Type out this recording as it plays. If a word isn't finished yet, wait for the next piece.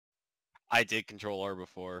I did control R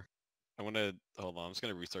before. I wanna hold on. I'm just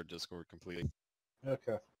gonna restart Discord completely.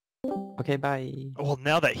 Okay. Okay, bye. Well,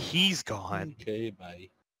 now that he's gone. Okay, bye.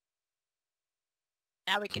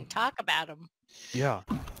 Now we can talk about him. Yeah.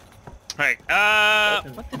 Alright,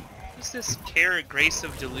 what's this Carrot Grace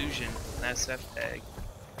of Delusion? An SF tag.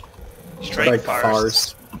 Strike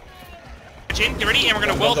farce. Get ready, and we're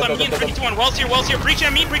gonna wells on me in 3, 2, 1. Wells here, breach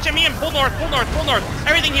on me, and pull north.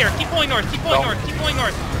 Everything here, keep pulling north.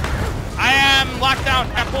 I am locked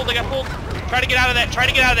down, I got pulled. Try to get out of that,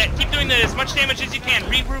 keep doing as much damage as you can.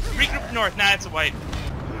 Regroup north. Nah, it's a wipe.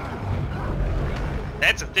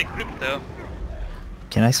 That's a thick group though.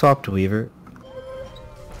 Can I swap to Weaver?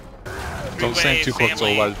 Don't stand too close to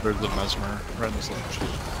the large birds of Mesmer. Right in this location.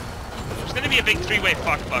 There's gonna be a big 3-way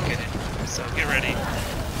fuck bucket, so get ready.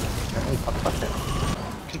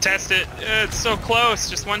 Contest it. It's so close.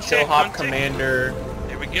 Just one tick. Hop Commander.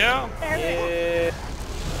 There we go. Yeah.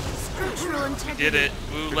 We did it.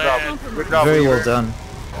 Woo lad. Very well done.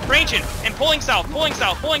 Ranging and pulling south. I'm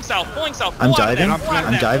diving. I'm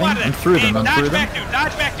through them. Dodge back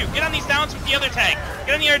to. Get on these downs with the other tag.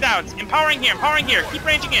 Get on the air downs. Empowering here. Keep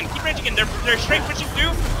ranging in. They're straight pushing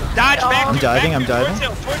through. Dodge back. I'm diving.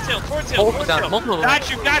 Towards hill. Got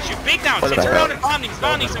you. Big down. Six around and bomb these.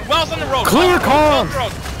 And wells on the road. Clear call.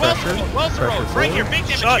 Wells the road. Right here. Big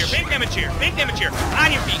damage here.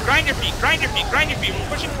 On your feet. Grind your feet. We're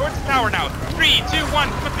pushing towards the tower now. 3, 2, 1.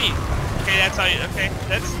 Come with me. Okay, that's how you. Okay,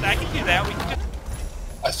 I can do that. We can just.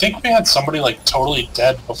 I think we had somebody like totally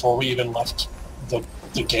dead before we even left the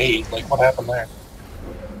gate. Like, what happened there?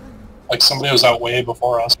 Like somebody was out way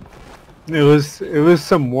before us. It was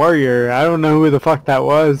some warrior. I don't know who the fuck that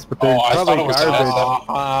was, but they're probably garbage.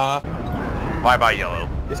 Bye yellow.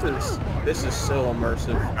 This is so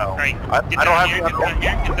immersive. Oh. Right. I don't have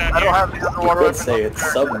the underwater. You could say it's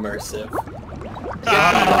submersive.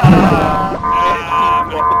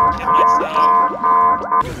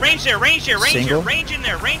 Range there. Range in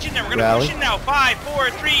there. We're gonna push in now. 5,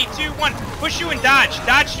 4, 3, 2, 1. Push you and dodge.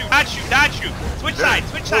 Dodge you. Switch sides.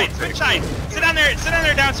 Sit on there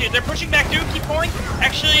down here. They're pushing back, dude. Keep pulling.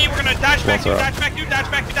 Actually, we're gonna dodge back, dude.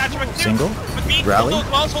 Single. With me. Rally.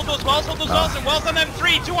 Hold those wells, and wells on them.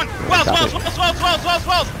 3, 2, 1. Wells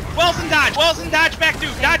and dodge back,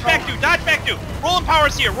 dude. Dodge back, dude. Rolling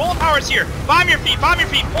powers here. Bomb your feet.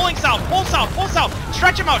 Pulling south. Pull south.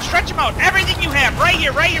 Stretch them out. Everything you have. Right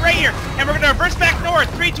here. And we're gonna reverse back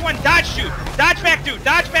north. 3, 2, 1. Dodge back, dude.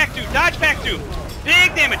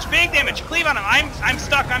 Big damage. Cleave on him. I'm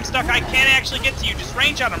stuck. I can't actually get to you. Just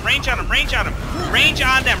range on him. Range on them.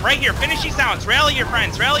 Right here. Finish these downs. Rally your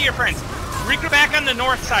friends. Regroup back on the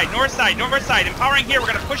north side. Empowering here. We're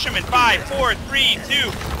gonna push them in 5, 4, 3,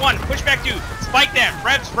 2, 1. Push back, dude. Spike them.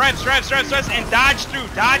 Revs, and dodge through.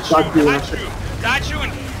 Dodge through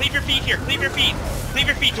and cleave your feet here. Cleave your feet.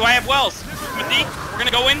 Do I have wells? Timothy, we're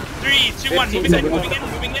gonna go in. 3, 2, 1.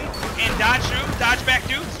 Moving in. And dodge through. Dodge back,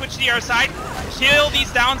 dude. Switch to the other side. Kill these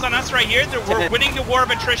downs on us right here. We're winning the war of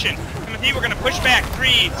attrition. Timothy, we're gonna push back.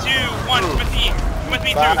 3, 2, 1. Timothy, come with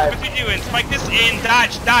me through. And spike this in.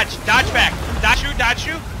 Dodge back. Dodge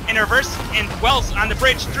through. And reverse and wells on the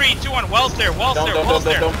bridge. 3, 2, 1. Wells there. Wells on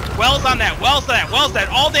that.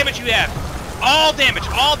 All damage you have. All damage.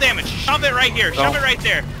 Shove it right here. Shove it right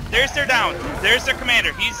there. There's their down. There's their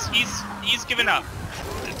commander. He's given up.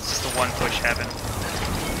 It's just a one push heaven.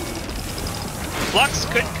 Flux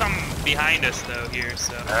could come behind us though here,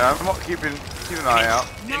 so. I'm keeping an eye out.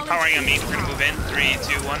 Empowering on me. We're gonna move in. 3,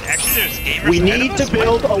 2, 1. Actually, there's gamers. We need to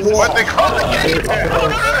build a wall. What they call it? No,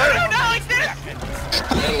 like this.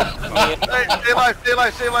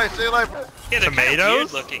 Stay alive. Yeah, they're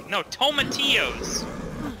Tomatoes? weird looking. No, tomatillos.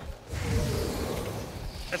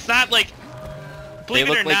 That's not like. Believe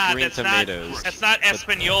They it look or like not, green that's tomatoes. That's not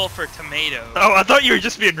Espanol for tomato. Oh, I thought you were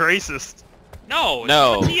just being racist. No.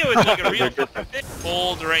 Tomatillo is like a real fucking thing.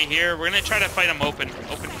 Hold right here. We're gonna try to fight them open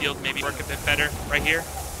field, maybe work a bit better right here.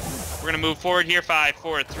 We're gonna move forward here. 5,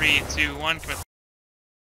 4, 3, 2, 1.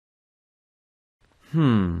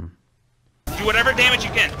 Do whatever damage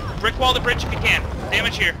you can. Brick wall the bridge if you can.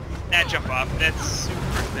 Damage here. Nah, jump off. That's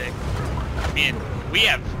super big. I mean, we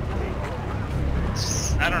have.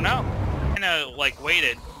 I don't know. Kinda like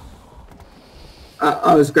waited.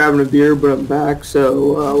 I was grabbing a beer, but I'm back,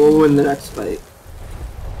 so we'll win the next fight.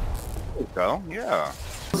 Go, yeah.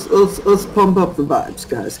 Let's pump up the vibes,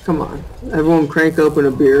 guys. Come on, everyone, crank open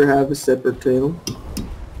a beer, have a sip or two.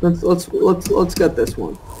 Let's get this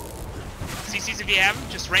one. CCs if you have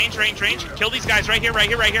them, just range. Kill these guys right here.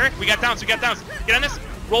 We got downs. Get on this.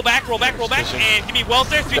 Roll back, and give me Wells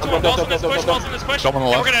there. 3, 2, 1. Wells in this push. And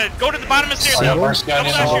we're gonna go to the bottom of the stairs. Double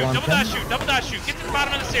dash shoot. Get to the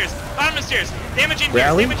bottom of the stairs. Damage in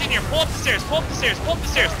here. Pull up the stairs.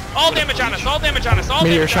 All damage on us.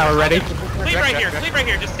 Meteor shower ready. Cleave right here.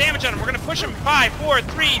 Just damage on him. We're gonna push him. 5, 4,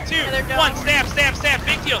 3, 2, 1. Stab.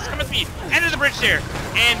 Big heals. Come with me. Enter the bridge there.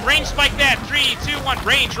 And range spike that. 3, 2, 1.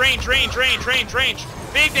 Range.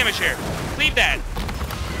 Big damage here. Cleave that.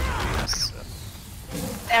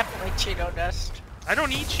 Definitely Cheeto dust. I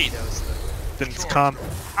don't eat Cheetos though. Then it's calm.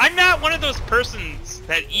 I'm not one of those persons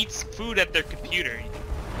that eats food at their computer.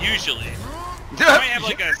 Usually. I might have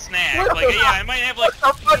like a snack. I might have like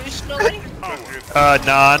usually.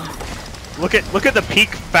 Non. Look at the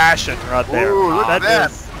peak fashion right there. Ooh, look at that.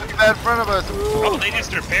 Look at that in front of us. Oh, they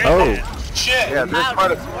just repaired that. Shit. Yeah,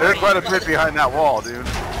 there's quite a bit behind that wall, dude.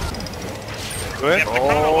 Good.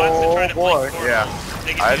 Oh boy. Yeah.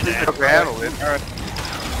 I think they can handle it. All right.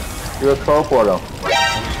 You're a pro portal. Boy,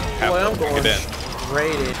 I'm going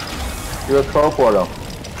rated. You're a pro portal. Boy,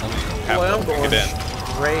 I'm going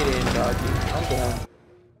rated, doggy. I'm going.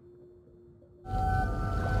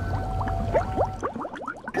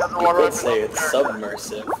 Let's say it's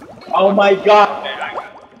submersive. Oh my god!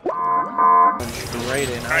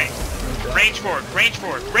 Rated. Alright. Range forward.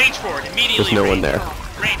 Immediately. There's no one there.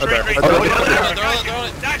 Range.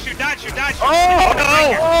 Dodge shoot. Oh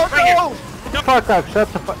no! Fuck up,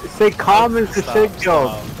 shut the fuck. Stay calm as the shit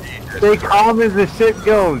goes. Stay calm as the shit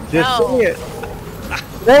goes. Just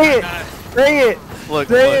say it. Say it. Look,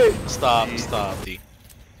 stop.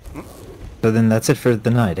 So then that's it for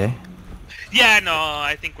the night, eh? Yeah, no,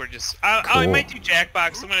 I think we're just... I might do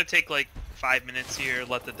Jackbox. I'm gonna take like 5 minutes here,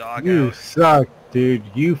 let the dog You out. suck, dude.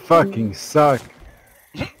 You fucking suck.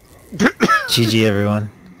 GG,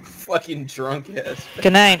 everyone. Fucking drunk ass.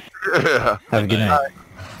 Good night. Have a good night.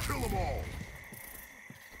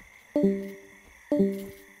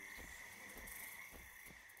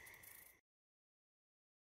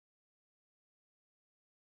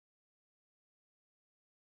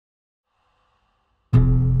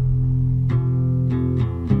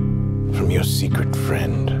 From your secret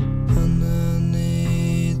friend.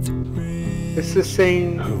 It's the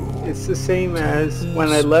same. It's the same as when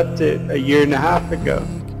I left it a year and a half ago.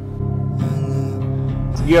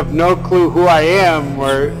 You have no clue who I am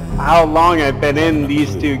or how long I've been in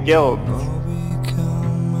these two guilds.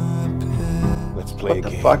 Let's play a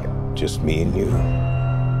game. Fuck? Just me and you.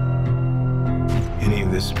 Any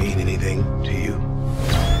of this mean anything to you?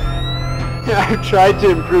 I've tried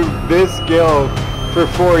to improve this guild for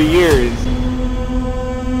 4 years.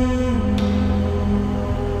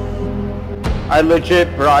 I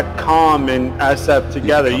legit brought Calm and SF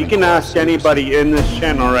together. You can ask anybody in this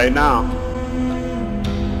channel right now.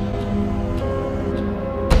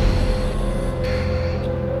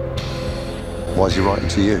 Why is he writing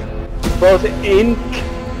to you? Both Ink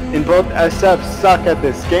and both SF suck at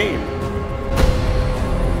this game.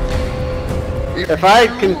 If I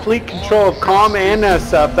had complete control of Calm and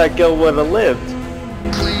SF, that guild would have lived.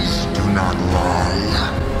 Please do not lie.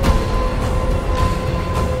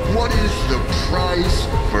 What is the price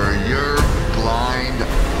for your blind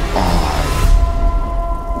eye?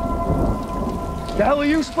 The hell are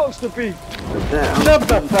you supposed to be? Shut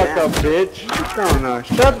the fuck up, bitch. No.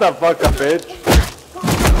 Shut the fuck up, bitch.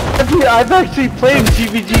 I've actually played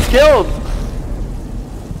GVG Guild.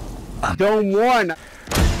 Dome 1.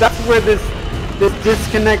 That's where this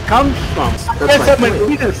disconnect comes from.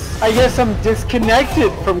 I guess I'm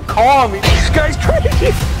disconnected from Calm. This guy's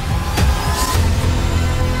crazy.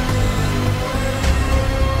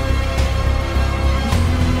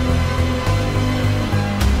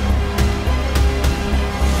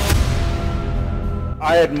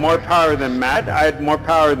 I had more power than Matt, I had more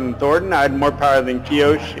power than Thornton, I had more power than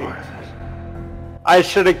Kiyoshi. I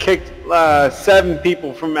should have kicked 7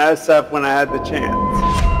 people from SF when I had the chance.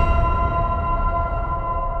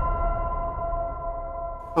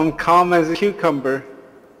 I'm calm as a cucumber.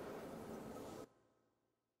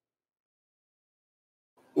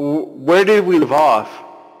 Where did we leave off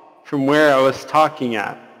from where I was talking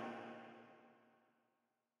at?